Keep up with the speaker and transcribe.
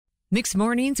Mixed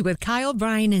Mornings with Kyle,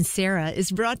 Brian, and Sarah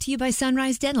is brought to you by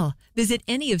Sunrise Dental. Visit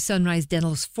any of Sunrise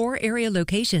Dental's 4 area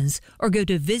locations or go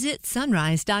to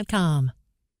visitsunrise.com.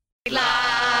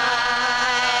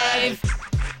 Live!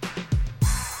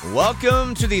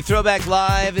 Welcome to the Throwback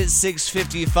Live at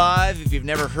 6:55. If you've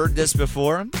never heard this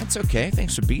before, that's okay.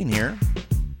 Thanks for being here.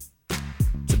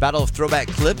 It's a battle of throwback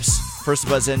clips. First to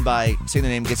buzz in by saying the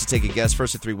name gets to take a guess.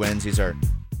 First to 3 wins. These are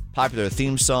popular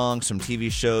theme songs, some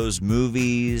TV shows,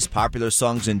 movies, popular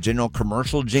songs in general,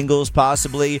 commercial jingles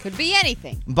possibly. Could be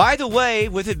anything. By the way,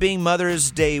 with it being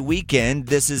Mother's Day weekend,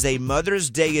 this is a Mother's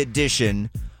Day edition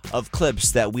of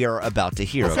clips that we are about to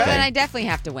hear. So then I definitely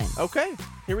have to win. Okay,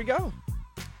 here we go.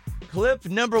 Clip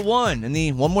number 1 in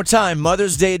the, one more time,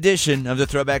 Mother's Day edition of the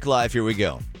Throwback Live. Here we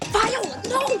go. Viola,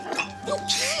 no! You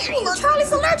can't!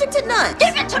 Charlie's allergic to nuts!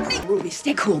 Give it to me! Ruby,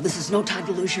 stay cool. This is no time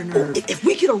to lose your nerve. If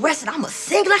we get arrested, I'ma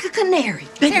sing like a canary.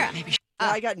 Sarah. Maybe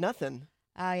I got nothing.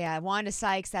 Oh, yeah. Wanda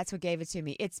Sykes, that's what gave it to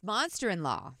me. It's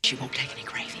Monster-in-Law. she won't take any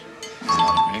gravy.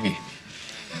 Maybe.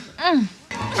 Are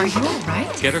you all right?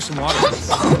 Get her some water.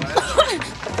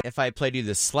 If I played you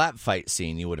the slap fight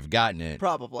scene, you would have gotten it.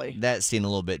 Probably. That scene a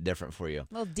little bit different for you. A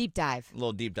little deep dive. A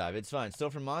little deep dive. It's fine. Still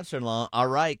from Monster-in-Law. All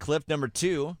right, clip number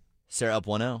 2. Sarah up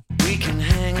 1-0. We can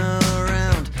hang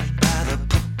around by the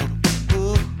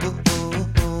pool.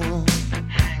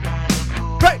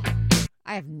 Right!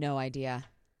 I have no idea.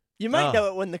 You might Oh. know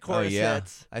it when the chorus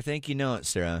hits. I think you know it,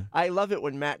 Sarah. I love it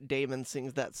when Matt Damon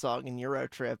sings that song in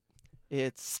Eurotrip.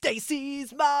 It's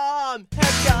Stacy's mom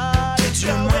has got it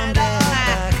going on.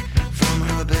 Back from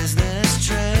her business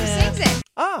trip. Who sings it?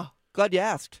 Oh, glad you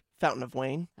asked. Fountain of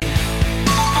Wayne. All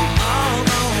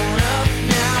grown up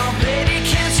now, baby,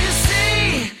 can't you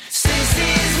see?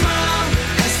 Stacy's mom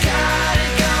has got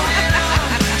it going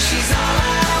on. She's all I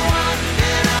want.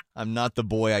 I'm not the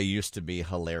boy I used to be.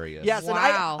 Hilarious. Yes,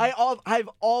 Wow. and I've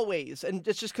always, and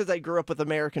it's just because I grew up with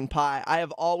American Pie, I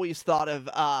have always thought of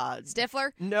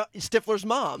Stifler? no Stifler's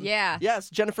mom. Yeah. Yes,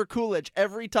 Jennifer Coolidge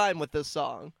every time with this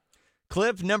song.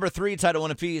 Clip number 3, title one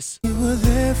apiece. You were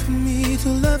there for me to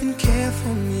love and care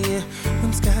for me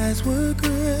when skies were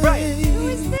gray. Right. Who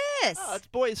is this? Oh, it's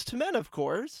Boys to Men, of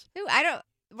course. Who? I don't...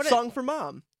 What Song for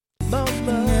Mom.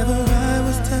 Whenever I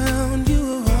was down,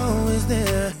 you were always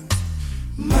there.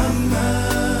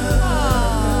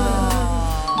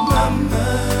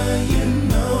 Mama, you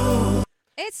know.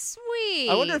 It's sweet.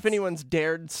 I wonder if anyone's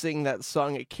dared sing that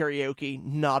song at karaoke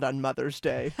not on Mother's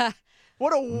Day.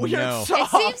 What a weird No. song. It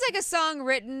seems like a song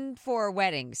written for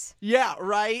weddings. Yeah,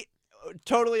 right?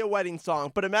 Totally a wedding song.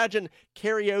 But imagine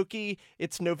karaoke,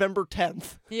 it's November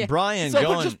 10th. Yeah. Brian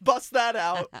Someone going just bust that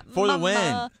out. for the win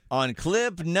Mama. on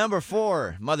clip number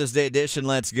 4, Mother's Day edition.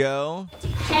 Let's go.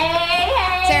 Hey,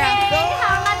 Sarah.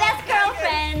 how my best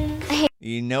girlfriend? Hey,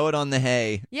 You know it on the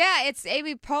hay. Yeah, it's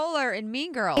Amy Poehler in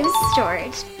Mean Girls. this is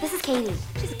George. This is Katie.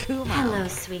 She's a cool mom. Hello,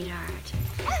 sweetheart.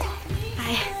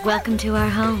 Hi. Welcome to our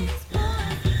home.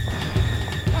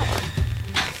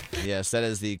 Yes, that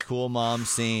is the cool mom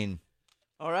scene.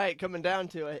 All right, coming down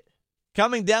to it.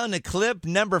 Coming down to clip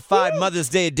number 5, Mother's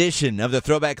Day edition of the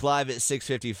Throwback Live at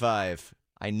 6:55.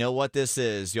 I know what this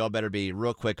is. Y'all better be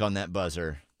real quick on that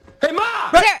buzzer. Hey,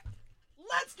 Mom! Sarah.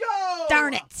 Let's go!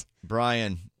 Darn it.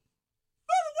 Brian.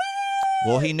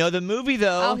 Will he know the movie,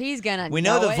 though? Oh, he's going to We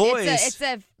know the it. voice. It's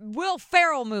a Will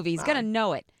Ferrell movie. He's going to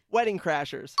know it. Wedding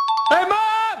Crashers. Hey,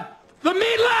 Mom! The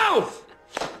meatloaf!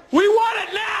 We want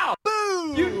it now!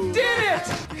 Boom! You did it!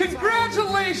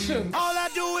 Congratulations! All I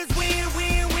do is win,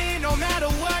 win, win, no matter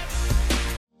what.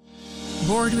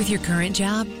 Bored with your current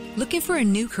job? Looking for a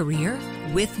new career?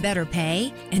 With better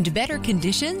pay and better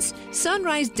conditions?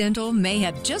 Sunrise Dental may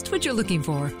have just what you're looking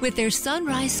for with their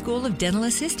Sunrise School of Dental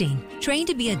Assisting. Trained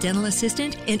to be a dental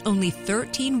assistant in only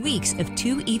 13 weeks of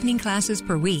 2 evening classes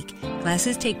per week.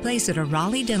 Classes take place at a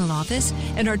Raleigh dental office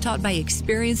and are taught by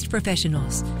experienced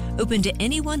professionals. Open to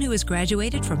anyone who has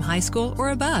graduated from high school or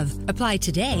above. Apply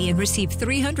today and receive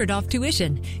 $300 off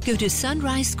tuition. Go to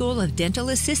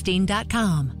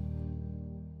sunriseschoolofdentalassisting.com.